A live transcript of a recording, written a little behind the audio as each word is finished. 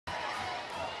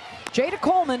Jada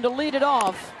Coleman to lead it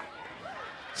off.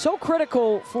 So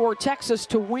critical for Texas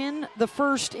to win the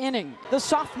first inning. The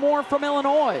sophomore from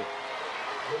Illinois.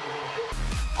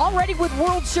 Already with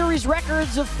World Series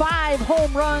records of 5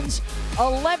 home runs,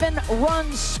 11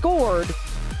 runs scored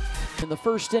in the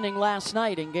first inning last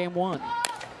night in Game 1.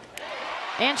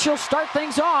 And she'll start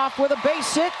things off with a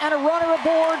base hit and a runner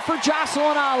aboard for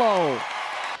Jocelyn Alo.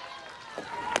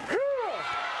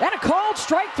 And a called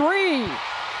strike 3.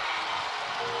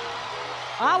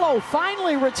 Alo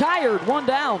finally retired, 1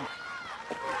 down.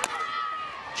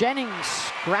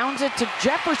 Jennings grounds it to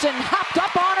Jefferson, hopped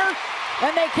up on her,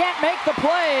 and they can't make the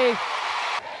play.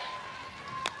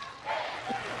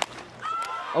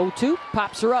 0-2,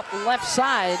 pops her up left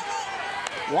side.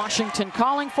 Washington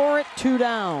calling for it, 2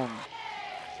 down.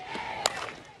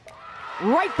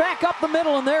 Right back up the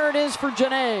middle, and there it is for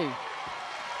Janae.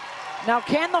 Now,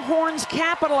 can the Horns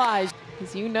capitalize?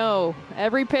 As you know,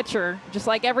 every pitcher, just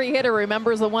like every hitter,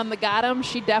 remembers the one that got him.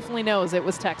 She definitely knows it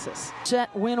was Texas.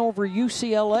 Set win over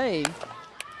UCLA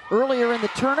earlier in the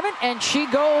tournament, and she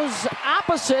goes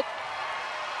opposite.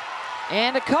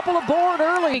 And a couple aboard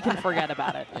early. We can forget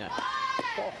about it. Yeah.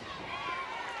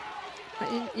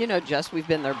 You know, Jess, we've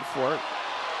been there before.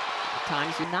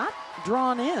 Times you're not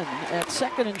drawn in at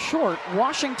second and short.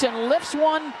 Washington lifts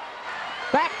one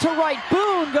back to right.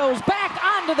 Boone goes back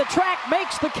onto the track,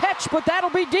 makes the catch, but that'll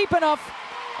be deep enough.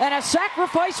 And a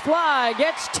sacrifice fly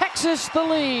gets Texas the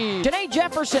lead. Janae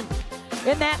Jefferson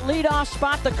in that leadoff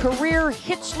spot, the career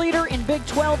hits leader in Big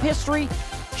 12 history.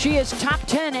 She is top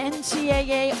 10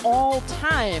 NCAA all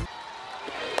time.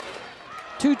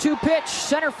 2-2 pitch,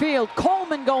 center field.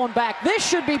 Coleman going back. This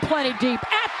should be plenty deep.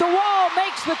 At the wall,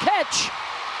 makes the catch.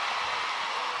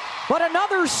 But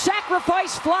another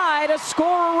sacrifice fly to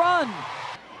score a run.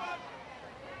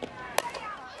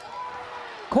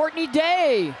 Courtney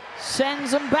Day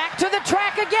sends him back to the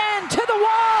track again, to the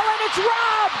wall, and it's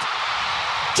robbed.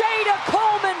 Jada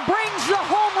Coleman brings the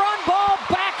home run ball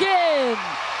back in.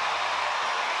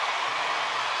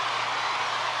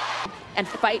 And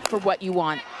fight for what you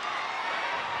want.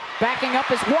 Backing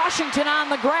up is Washington on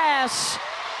the grass.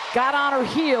 Got on her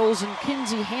heels, and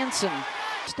Kinsey Hansen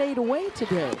stayed away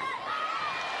today.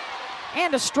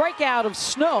 And a strikeout of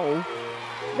Snow.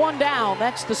 1 down,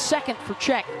 that's the second for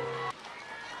Czech.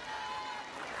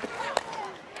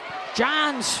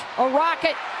 Johns, a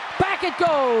rocket, back it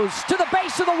goes to the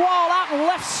base of the wall out in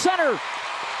left center.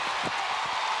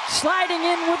 Sliding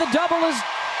in with a double is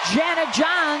Jana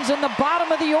Johns in the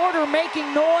bottom of the order,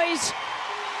 making noise.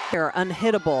 They're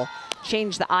unhittable.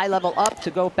 Change the eye level up to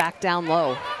go back down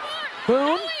low.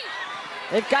 Boone,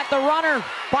 they've got the runner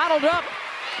bottled up,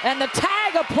 and the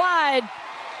tag applied.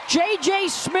 J.J.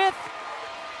 Smith,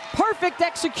 perfect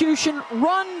execution,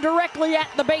 run directly at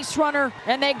the base runner,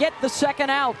 and they get the second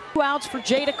out. 2 outs for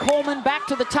Jada Coleman, back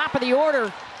to the top of the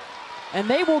order, and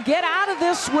they will get out of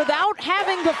this without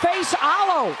having to face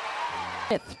Alo.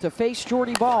 To face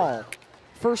Jordy Ball.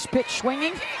 First pitch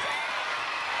swinging.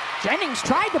 Jennings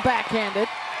tried to backhand it.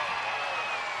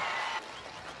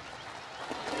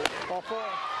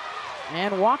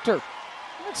 And walked her.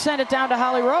 And sent it down to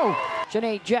Holly Rowe.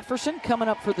 Janae Jefferson coming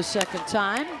up for the second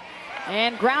time.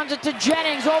 And grounds it to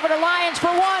Jennings, over to Lyons for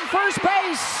 1, first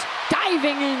base.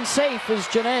 Diving in safe is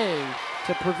Janae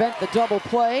to prevent the double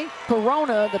play.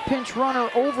 Corona, the pinch runner,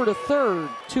 over to third.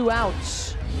 2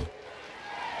 outs.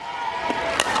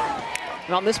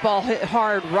 Well, this ball hit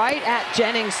hard right at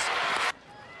Jennings.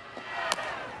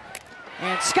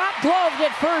 And Scott gloved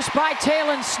at first by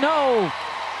Taylon Snow.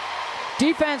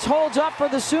 Defense holds up for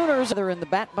the Sooners. They're in the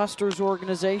Bat Busters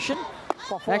organization.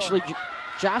 Actually,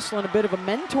 Jocelyn, a bit of a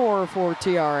mentor for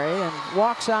TRA, and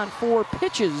walks on 4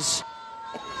 pitches.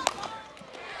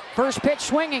 First pitch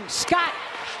swinging. Scott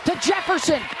to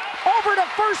Jefferson. Over to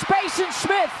first base and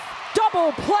Smith.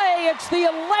 Double play. It's the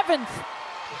 11th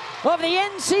of the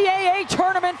NCAA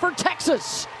tournament for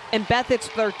Texas. And Beth, it's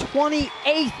their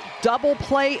 28th double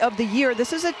play of the year.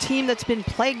 This is a team that's been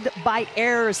plagued by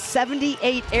errors,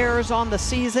 78 errors on the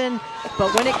season.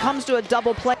 But when it comes to a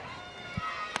double play.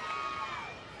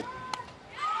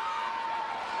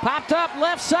 Popped up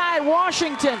left side,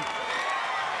 Washington.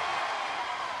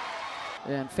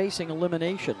 And facing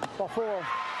elimination.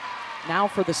 Now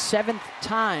for the 7th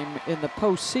time in the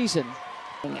postseason.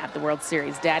 At the World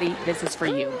Series. Daddy, this is for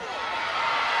you.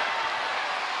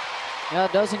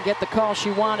 Doesn't get the call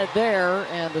she wanted there,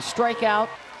 and the strikeout.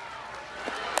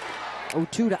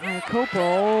 0-2 to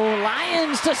Iacopo.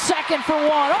 Lyons to second for 1.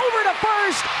 Over to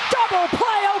first. Double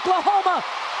play, Oklahoma.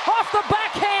 Off the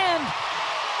backhand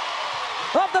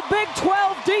of the Big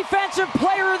 12 Defensive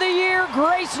Player of the Year,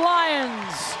 Grace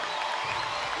Lyons.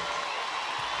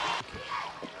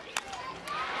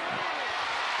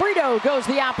 Brito goes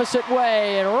the opposite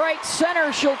way, and right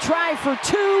center, she'll try for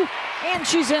two, and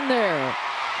she's in there.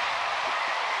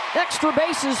 Extra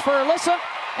bases for Alyssa,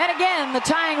 and again, the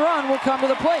tying run will come to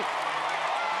the plate.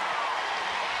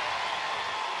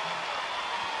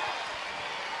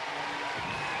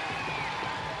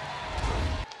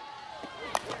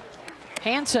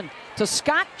 Hansen to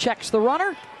Scott, checks the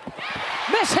runner.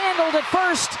 Mishandled at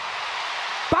first.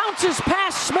 Bounces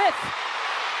past Smith.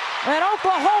 And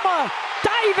Oklahoma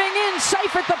diving in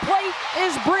safe at the plate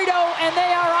is Brito, and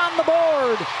they are on the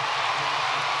board.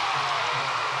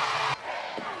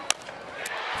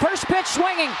 First pitch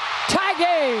swinging, tie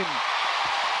game.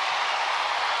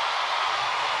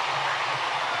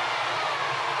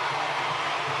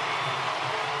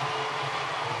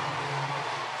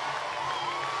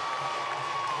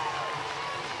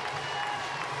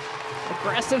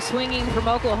 Aggressive swinging from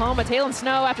Oklahoma. Taylon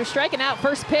Snow, after striking out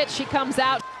first pitch, she comes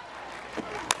out.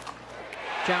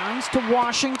 Johns to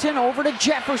Washington, over to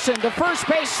Jefferson, to first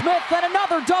base Smith, then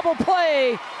another double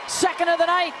play. Second of the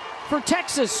night for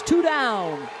Texas, 2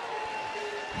 down.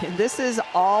 And this is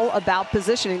all about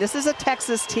positioning. This is a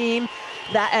Texas team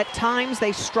that at times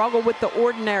they struggle with the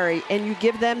ordinary, and you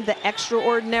give them the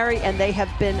extraordinary, and they have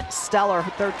been stellar.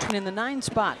 They're in the 9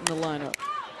 spot in the lineup.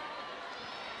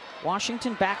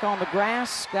 Washington back on the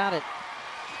grass, got it.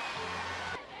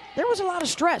 There was a lot of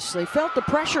stress. They felt the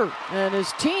pressure, and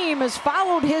his team has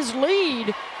followed his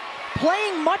lead,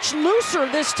 playing much looser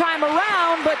this time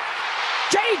around, but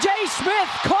J.J. Smith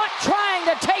caught trying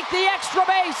to take the extra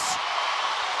base.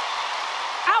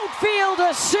 Outfield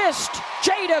assist,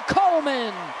 Jada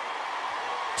Coleman.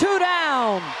 2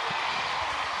 down.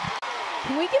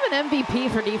 Can we give an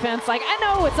MVP for defense? Like, I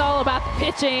know it's all about the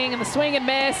pitching and the swing and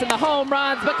miss and the home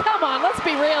runs, but come on, let's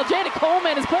be real. Jada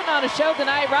Coleman is putting on a show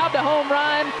tonight, robbed a home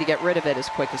run. To get rid of it as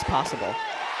quick as possible.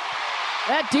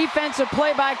 That defensive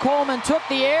play by Coleman took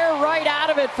the air right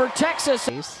out of it for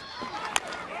Texas.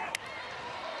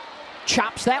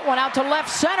 Chops that one out to left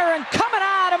center, and coming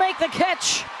out to make the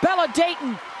catch, Bella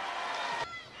Dayton.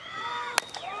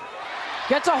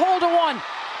 Gets a hold of one.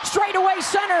 Straight away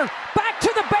center, back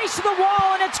to the base of the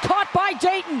wall, and it's caught by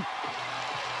Dayton.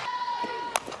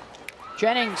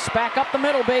 Jennings back up the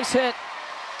middle, base hit.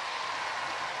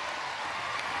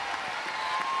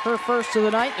 Her first of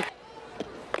the night.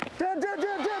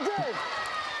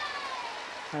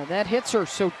 That hits her,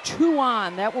 so 2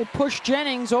 on. That will push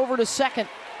Jennings over to second.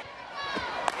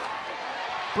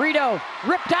 Brito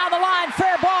ripped down the line,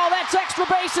 fair ball, that's extra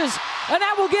bases, and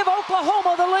that will give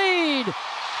Oklahoma the lead.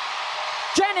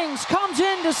 Jennings comes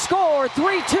in to score,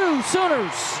 3-2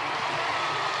 Sooners.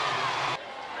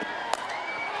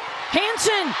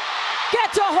 Hansen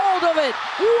gets a hold of it,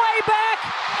 way back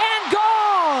and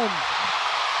gone.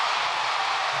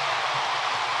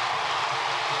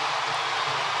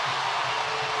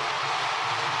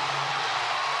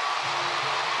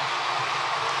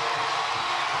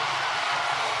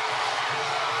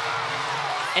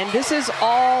 And this is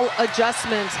all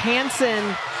adjustments. Hansen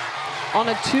on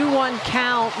a 2-1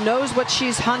 count, knows what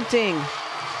she's hunting.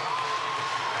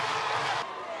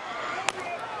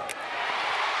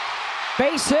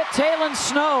 Base hit, Taylon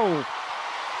Snow.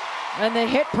 And the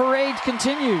hit parade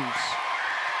continues.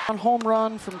 On home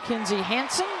run from Kinsey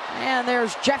Hansen, and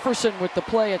there's Jefferson with the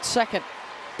play at second.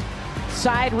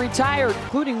 Side retired,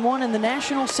 including one in the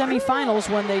national semifinals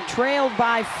when they trailed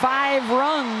by 5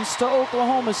 runs to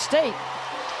Oklahoma State.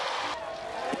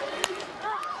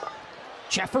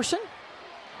 Jefferson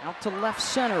out to left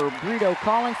center. Brito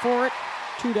calling for it.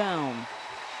 2 down.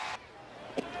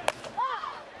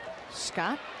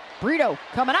 Scott. Brito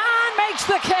coming on, makes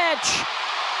the catch.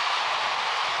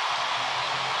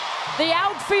 The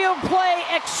outfield play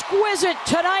exquisite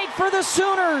tonight for the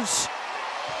Sooners.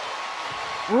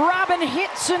 Robin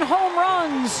hits and home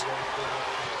runs.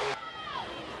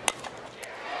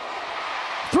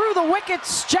 Through the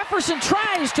wickets, Jefferson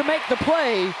tries to make the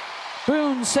play.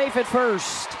 Boone safe at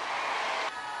first.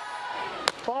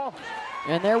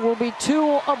 And there will be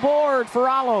 2 aboard for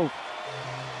Allo.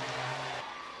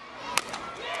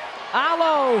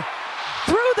 Allo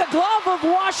through the glove of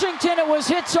Washington. It was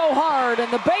hit so hard,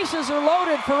 and the bases are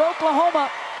loaded for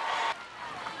Oklahoma.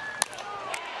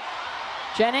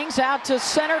 Jennings out to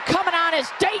center. Coming on is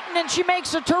Dayton, and she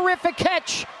makes a terrific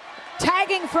catch.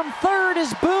 Tagging from third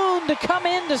is Boone to come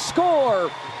in to score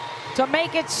to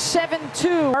make it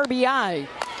 7-2 RBI.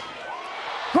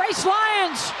 Grace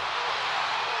Lyons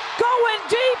going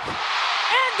deep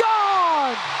and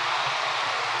gone.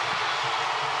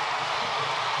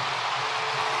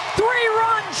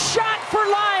 3-run shot for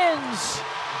Lyons.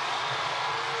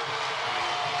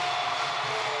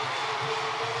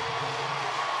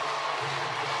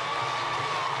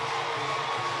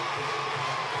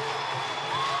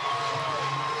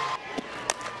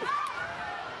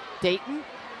 Dayton,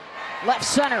 left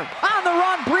center, on the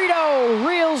run, Brito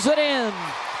reels it in.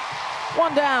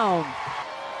 1 down.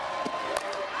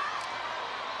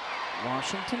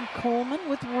 Washington, Coleman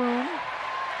with room.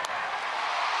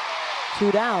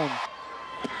 2 down.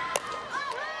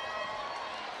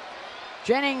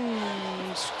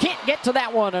 Jennings can't get to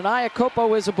that one, and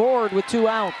Iacopo is aboard with 2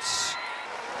 outs.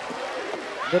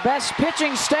 The best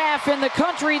pitching staff in the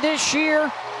country this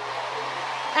year.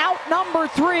 Out number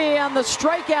 3 on the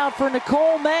strikeout for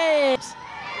Nicole May.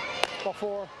 Ball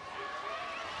 4.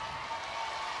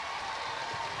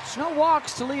 No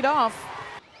walks to lead off.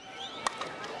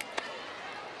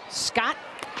 Scott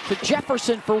to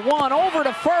Jefferson for 1, over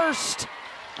to first,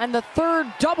 and the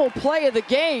 3rd double play of the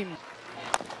game.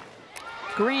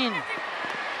 Green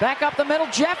back up the middle,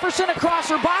 Jefferson across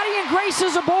her body, and Grace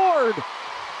is aboard.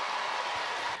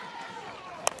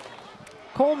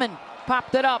 Coleman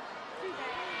popped it up.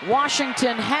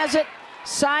 Washington has it,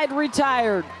 side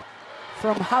retired.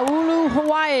 From Honolulu,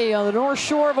 Hawaii, on the north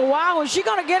shore of Oahu. Is she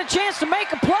going to get a chance to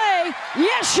make a play?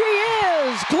 Yes, she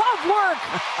is! Glove work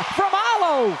from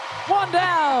Alo. 1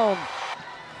 down.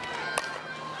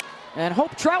 And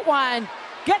Hope Troutwine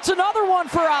gets another one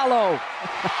for Alo.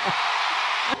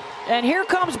 And here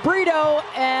comes Brito,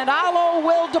 and Alo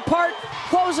will depart,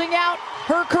 closing out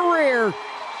her career.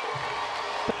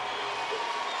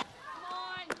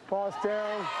 Pause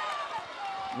down.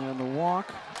 And the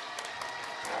walk.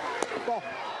 Ball.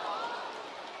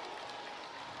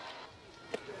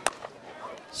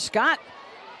 Scott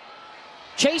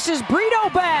chases Brito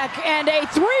back, and a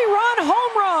 3-run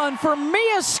home run for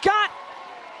Mia Scott.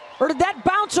 Or did that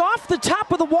bounce off the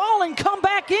top of the wall and come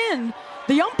back in?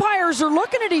 The umpires are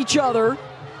looking at each other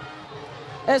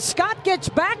as Scott gets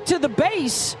back to the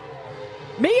base.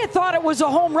 Mia thought it was a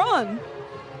home run.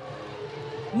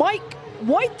 Mike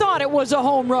White thought it was a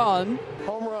home run.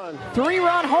 Home run.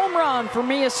 3-run home run for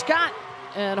Mia Scott.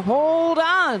 And hold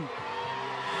on.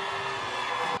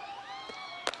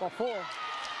 Ball 4.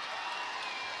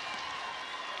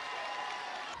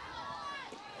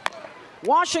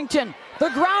 Washington, the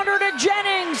grounder to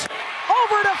Jennings,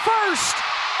 over to first.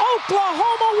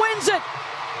 Oklahoma wins it.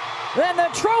 Then the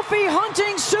trophy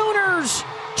hunting Sooners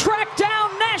track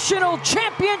down national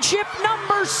championship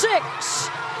number 6.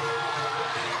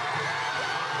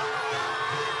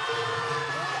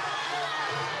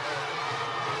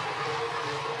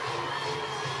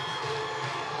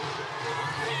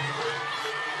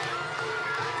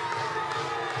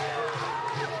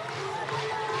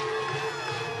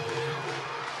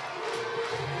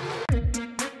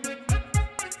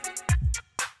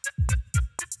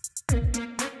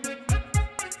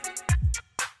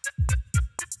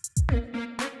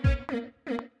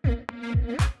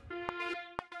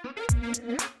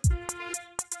 Mm-hmm.